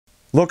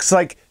Looks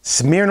like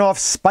Smirnoff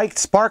Spiked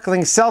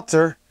Sparkling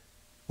Seltzer,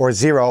 or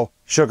Zero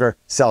Sugar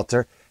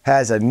Seltzer,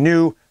 has a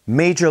new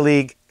Major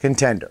League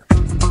contender.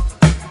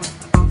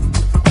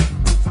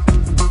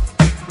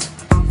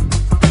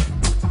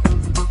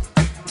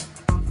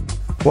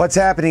 What's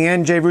happening?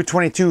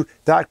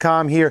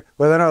 NJRoot22.com here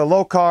with another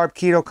low-carb,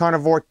 keto,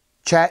 carnivore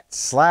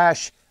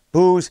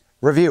chat/booze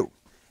review.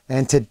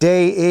 And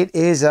today it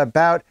is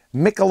about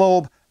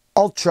Michelob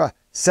Ultra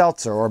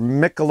Seltzer, or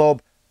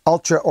Michelob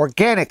Ultra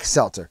Organic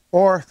Seltzer,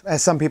 or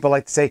as some people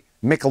like to say,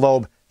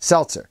 Michelob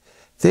Seltzer.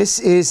 This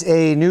is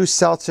a new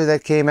seltzer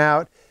that came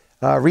out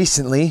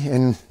recently,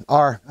 in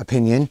our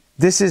opinion.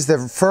 This is the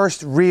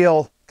first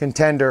real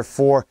contender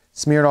for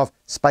Smirnoff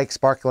Spiked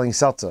Sparkling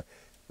Seltzer,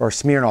 or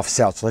Smirnoff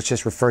Seltzer. Let's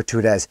just refer to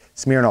it as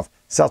Smirnoff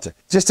Seltzer.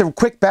 Just a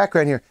quick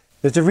background here.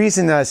 There's a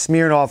reason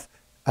Smirnoff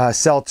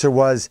Seltzer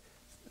was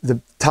the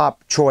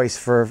top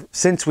choice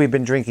since we've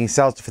been drinking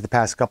seltzer for the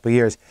past couple of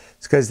years.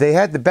 It's because they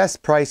had the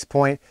best price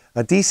point,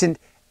 a decent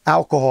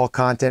alcohol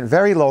content,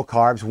 very low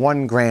carbs,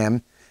 1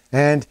 gram,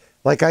 and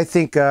like I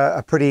think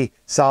a pretty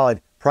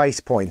solid price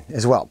point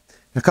as well.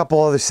 A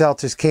couple other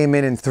seltzers came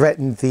in and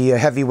threatened the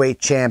heavyweight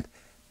champ,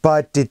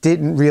 but it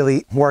didn't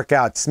really work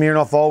out.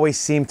 Smirnoff always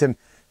seemed to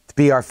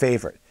be our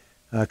favorite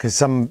because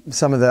some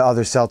of the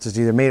other seltzers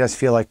either made us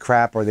feel like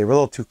crap or they were a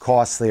little too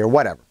costly or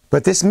whatever.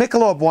 But this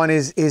Michelob one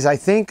is I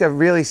think a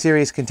really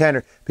serious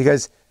contender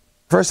because,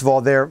 first of all,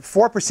 they're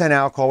 4%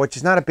 alcohol, which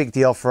is not a big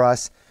deal for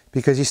us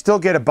because you still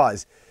get a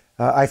buzz.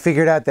 I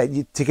figured out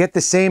that to get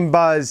the same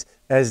buzz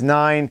as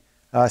 9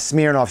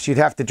 Smirnoffs, you'd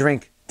have to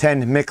drink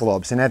 10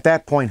 Michelobs, and at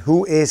that point,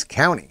 who is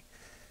counting?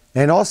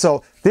 And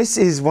also, this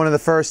is one of the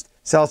first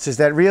seltzers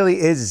that really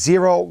is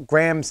 0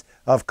 grams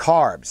of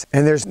carbs,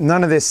 and there's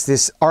none of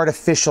this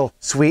artificial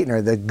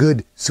sweetener, the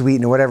good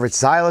sweetener, whatever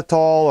it's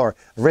xylitol or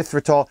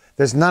erythritol.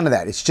 There's none of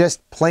that. It's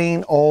just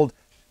plain old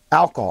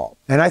alcohol,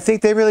 and I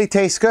think they really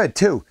taste good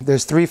too.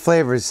 There's 3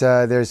 flavors.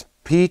 There's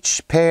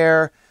peach,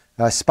 pear,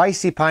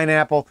 spicy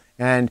pineapple,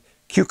 and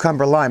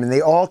cucumber lime, and they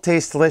all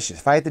taste delicious.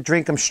 If I had to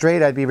drink them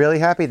straight, I'd be really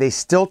happy. They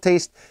still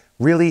taste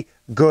really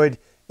good,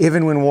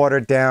 even when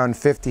watered down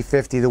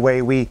 50-50 the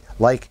way we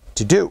like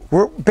to do.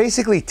 We're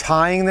basically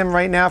tying them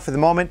right now for the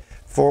moment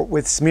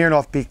with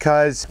Smirnoff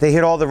because they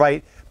hit all the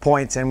right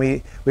points and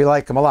we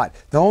like them a lot.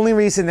 The only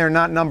reason they're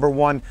not number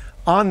 1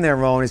 on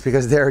their own is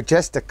because they're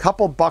just a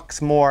couple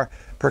bucks more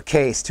per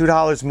case,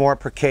 $2 more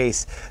per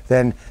case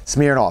than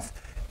Smirnoff.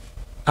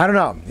 I don't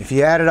know. If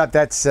you add it up,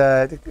 that's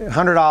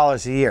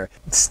 $100 a year.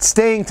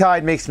 Staying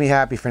tied makes me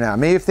happy for now.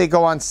 Maybe if they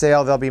go on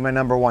sale, they'll be my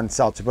number 1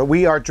 seltzer. But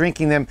we are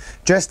drinking them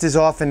just as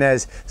often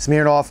as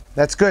Smirnoff.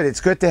 That's good. It's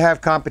good to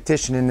have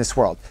competition in this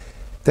world.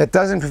 That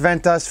doesn't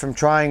prevent us from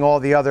trying all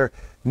the other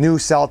new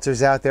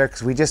seltzers out there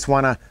because we just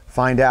want to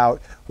find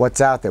out what's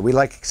out there. We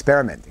like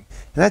experimenting.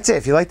 And that's it.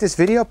 If you like this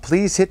video,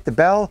 please hit the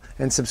bell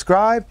and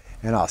subscribe,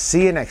 and I'll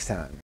see you next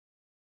time.